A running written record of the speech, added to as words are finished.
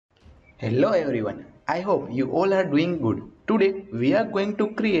Hello everyone, I hope you all are doing good. Today we are going to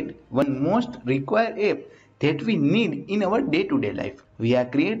create one most required app that we need in our day-to-day life. We are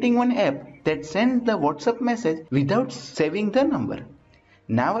creating one app that sends the WhatsApp message without saving the number.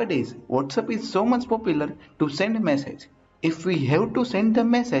 Nowadays WhatsApp is so much popular to send message. If we have to send the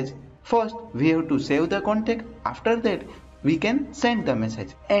message, first we have to save the contact, after that we can send the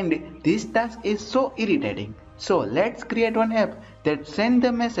message, and this task is so irritating. So let's create one app that sends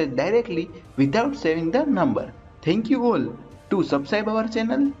the message directly without saving the number. Thank you all to subscribe our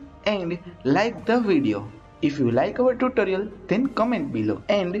channel and like the video. If you like our tutorial, then comment below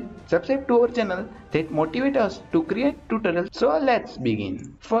and subscribe to our channel that motivate us to create tutorials. So let's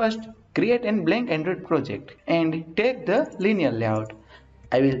begin. First, create a blank Android project and take the linear layout.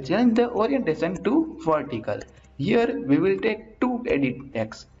 I will change the orientation to vertical. Here we will take two edit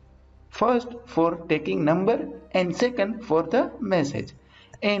text. First for taking number and second for the message.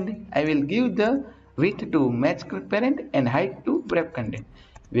 And I will give the width to match parent and height to wrap content.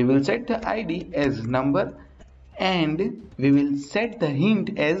 We will set the ID as number and we will set the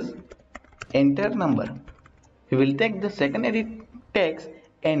hint as enter number. We will take the second edit text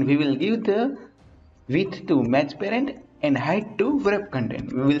and we will give the width to match parent and height to wrap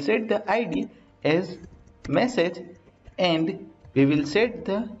content. We will set the ID as message and we will set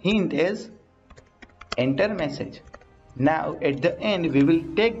the hint as enter message. Now at the end we will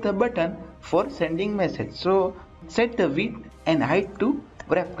take the button for sending message. So set the width and height to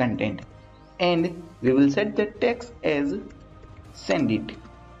wrap content and we will set the text as send it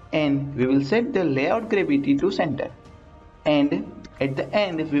and we will set the layout gravity to center and at the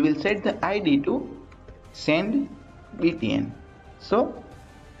end we will set the ID to send btn. So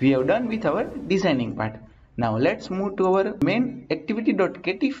we have done with our designing part. Now let's move to our main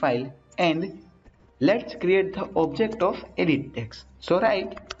activity.kt file and let's create the object of edit text. So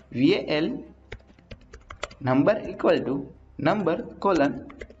write val number equal to number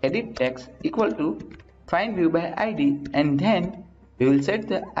colon edit text equal to find view by id and then we will set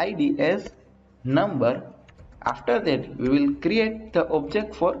the id as number. After that we will create the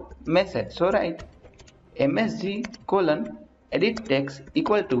object for message. So write msg colon edit text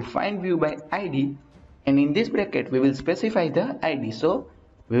equal to find view by id and in this bracket we will specify the id. So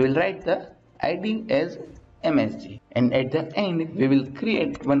we will write the id as msg and at the end we will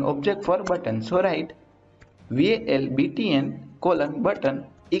create one object for button. So write val btn colon button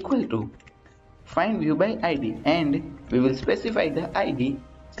equal to find view by id and we will specify the id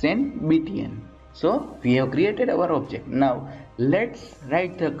send btn. So we have created our object. Now let's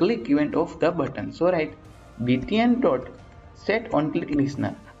write the click event of the button. So write btn dot set on click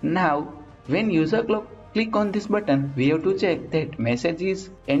listener. Now when user click on this button, we have to check that message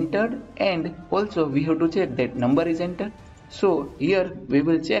is entered and also we have to check that number is entered. So here we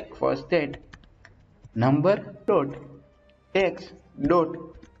will check first that number dot text dot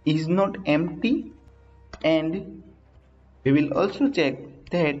is not empty and we will also check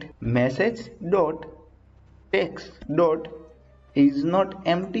that message dot text dot is not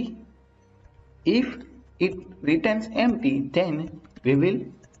empty. If it returns empty, then we will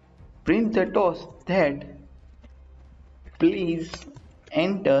print the toast that please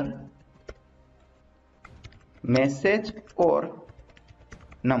enter message or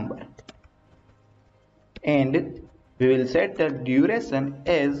number and we will set the duration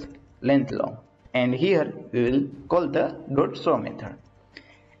as length long and here we will call the dot show method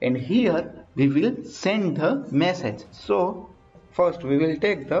and here we will send the message. So first we will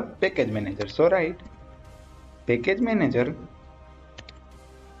take the package manager. So write package manager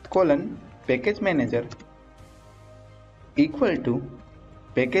colon package manager equal to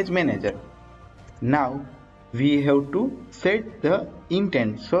package manager. Now we have to set the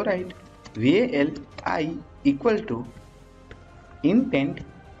intent. So write val I equal to intent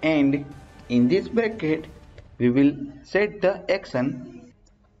and in this bracket we will set the action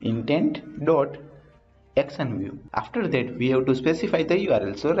intent dot action view. After that we have to specify the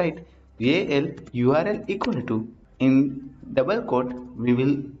URL. So write val URL equal to in double quote we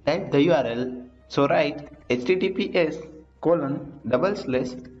will type the URL. So write https colon double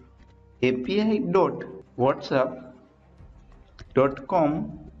slash api dot whatsapp dot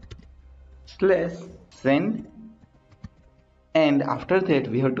com slash send and after that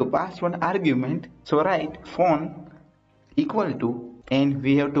we have to pass one argument. So write phone equal to and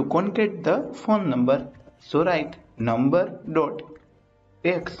we have to concat the phone number. So write number dot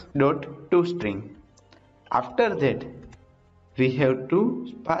text dot toString. After that we have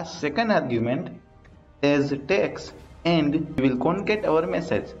to pass second argument as text and we will concat our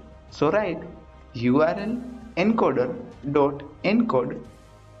message. So write URL encoder dot encode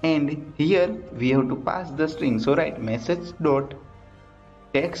and here we have to pass the string. So write message dot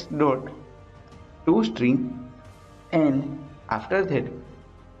text dot toString, and after that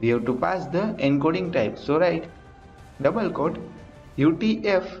we have to pass the encoding type. So write double quote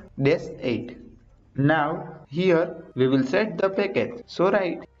UTF-8. Now here we will set the package. So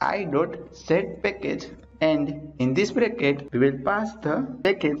write i.setPackage, and in this bracket we will pass the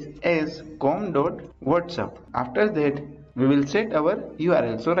package as com.whatsapp. After that we will set our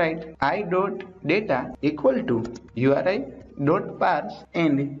URL. So write i.data equal to URI.parse,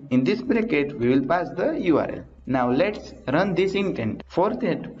 and in this bracket we will pass the URL. Now let's run this intent. For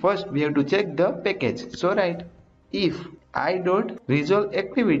that, first we have to check the package. So write if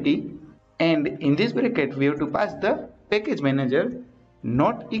i.resolveActivity, and in this bracket we have to pass the package manager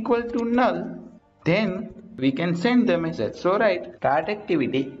not equal to null, then we can send the message. So write start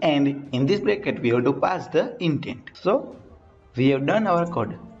activity, and in this bracket we have to pass the intent. So we have done our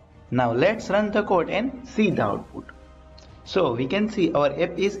code. Now let's run the code and see the output. So we can see our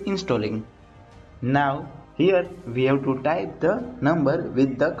app is installing. Now here we have to type the number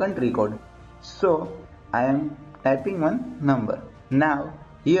with the country code. So I am typing one number. Now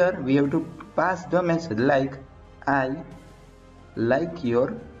here we have to pass the message like I like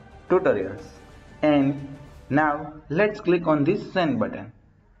your tutorials, and now let's click on this send button.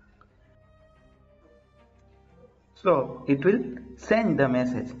 So it will send the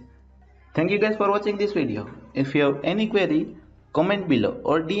message. Thank you guys for watching this video. If you have any query, comment below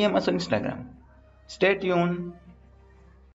or DM us on Instagram. Stay tuned.